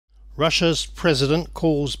Russia's president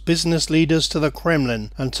calls business leaders to the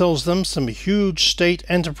Kremlin and tells them some huge state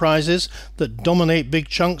enterprises that dominate big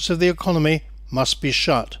chunks of the economy must be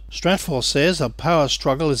shut. Stratfor says a power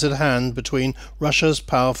struggle is at hand between Russia's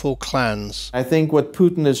powerful clans. I think what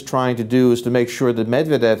Putin is trying to do is to make sure that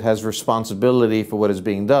Medvedev has responsibility for what is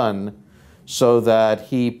being done, so that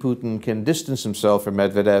he, Putin, can distance himself from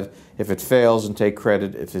Medvedev if it fails and take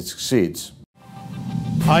credit if it succeeds.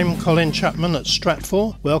 I'm Colin Chapman at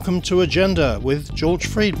Stratfor. Welcome to Agenda with George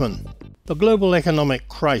Friedman. The global economic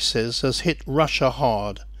crisis has hit Russia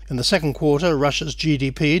hard. In the second quarter, Russia's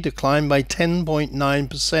GDP declined by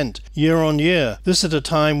 10.9% year-on-year. This at a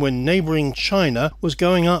time when neighbouring China was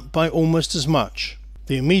going up by almost as much.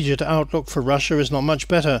 The immediate outlook for Russia is not much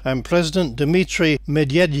better, and President Dmitry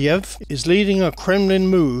Medvedev is leading a Kremlin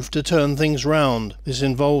move to turn things round. This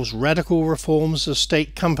involves radical reforms of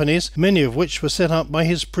state companies, many of which were set up by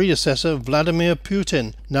his predecessor Vladimir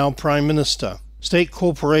Putin, now Prime Minister. State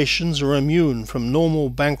corporations are immune from normal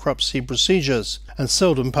bankruptcy procedures and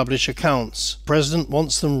seldom publish accounts. The President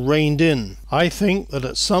wants them reined in. I think that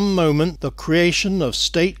at some moment the creation of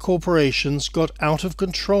state corporations got out of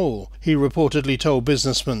control, he reportedly told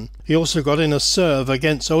businessmen. He also got in a serve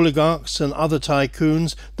against oligarchs and other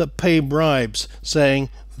tycoons that pay bribes, saying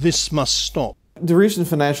this must stop. The recent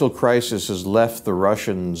financial crisis has left the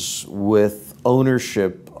Russians with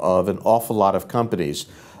ownership of an awful lot of companies.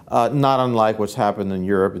 Not unlike what's happened in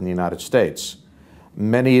Europe and the United States.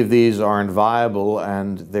 Many of these aren't viable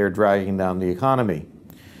and they're dragging down the economy.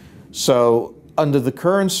 So under the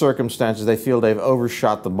current circumstances, they feel they've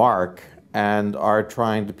overshot the mark and are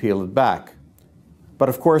trying to peel it back. But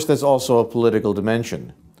of course, there's also a political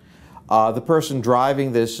dimension. The person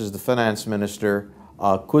driving this is the finance minister,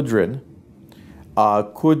 Kudrin.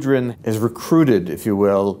 Kudrin has recruited, if you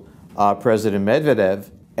will, President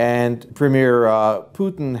Medvedev, and Premier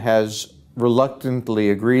Putin has reluctantly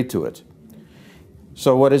agreed to it.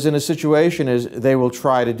 So what is in a situation is they will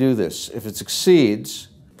try to do this. If it succeeds,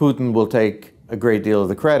 Putin will take a great deal of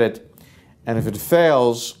the credit, and if it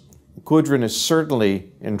fails, Kudrin is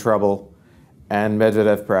certainly in trouble, and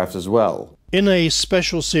Medvedev perhaps as well. In a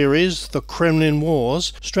special series, The Kremlin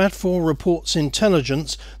Wars, Stratfor reports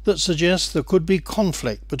intelligence that suggests there could be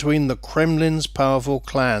conflict between the Kremlin's powerful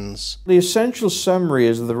clans. The essential summary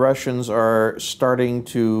is that the Russians are starting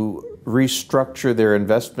to restructure their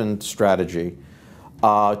investment strategy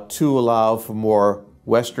to allow for more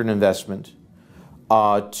Western investment,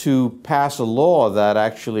 to pass a law that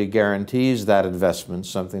actually guarantees that investment,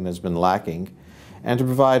 something that's been lacking, and to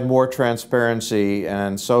provide more transparency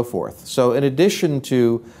and so forth. So in addition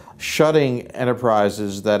to shutting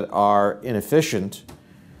enterprises that are inefficient,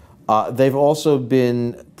 they've also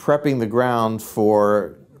been prepping the ground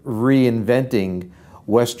for reinventing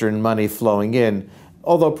Western money flowing in,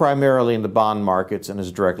 although primarily in the bond markets and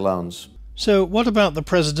as direct loans. So what about the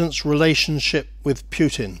president's relationship with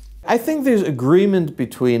Putin? I think there's agreement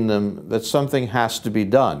between them that something has to be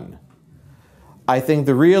done. I think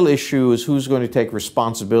the real issue is who's going to take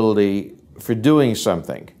responsibility for doing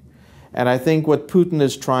something. And I think what Putin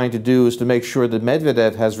is trying to do is to make sure that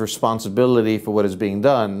Medvedev has responsibility for what is being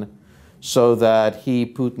done, so that he,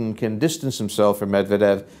 Putin, can distance himself from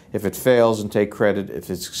Medvedev if it fails and take credit if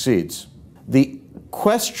it succeeds. The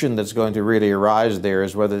question that's going to really arise there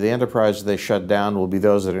is whether the enterprises they shut down will be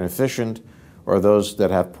those that are inefficient or those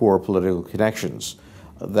that have poor political connections.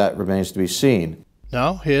 That remains to be seen.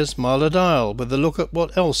 Now, here's Marla Dial with a look at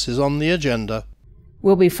what else is on the agenda.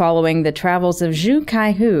 We'll be following the travels of Zhu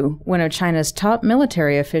Kaihu, one of China's top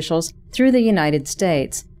military officials, through the United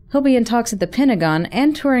States. He'll be in talks at the Pentagon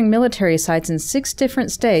and touring military sites in 6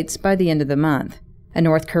 different states by the end of the month. A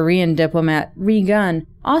North Korean diplomat, Ri Gun,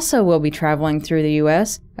 also will be traveling through the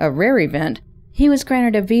U.S., a rare event. He was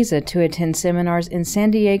granted a visa to attend seminars in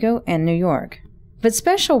San Diego and New York. But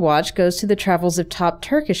special watch goes to the travels of top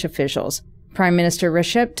Turkish officials. Prime Minister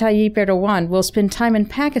Recep Tayyip Erdogan will spend time in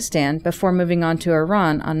Pakistan before moving on to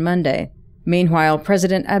Iran on Monday. Meanwhile,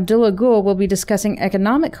 President Abdullah Gül will be discussing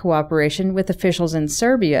economic cooperation with officials in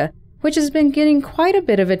Serbia, which has been getting quite a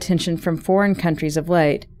bit of attention from foreign countries of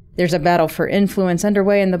late. There's a battle for influence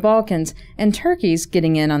underway in the Balkans, and Turkey's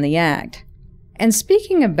getting in on the act. And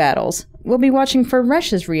speaking of battles, we'll be watching for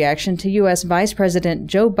Russia's reaction to U.S. Vice President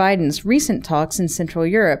Joe Biden's recent talks in Central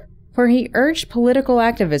Europe, where he urged political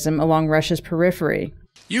activism along Russia's periphery.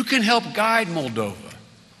 You can help guide Moldova,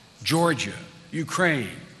 Georgia, Ukraine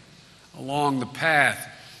along the path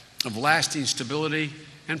of lasting stability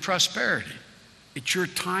and prosperity. It's your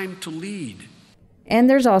time to lead. And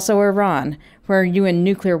there's also Iran, where UN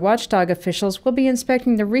nuclear watchdog officials will be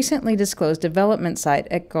inspecting the recently disclosed development site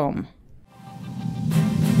at Qom.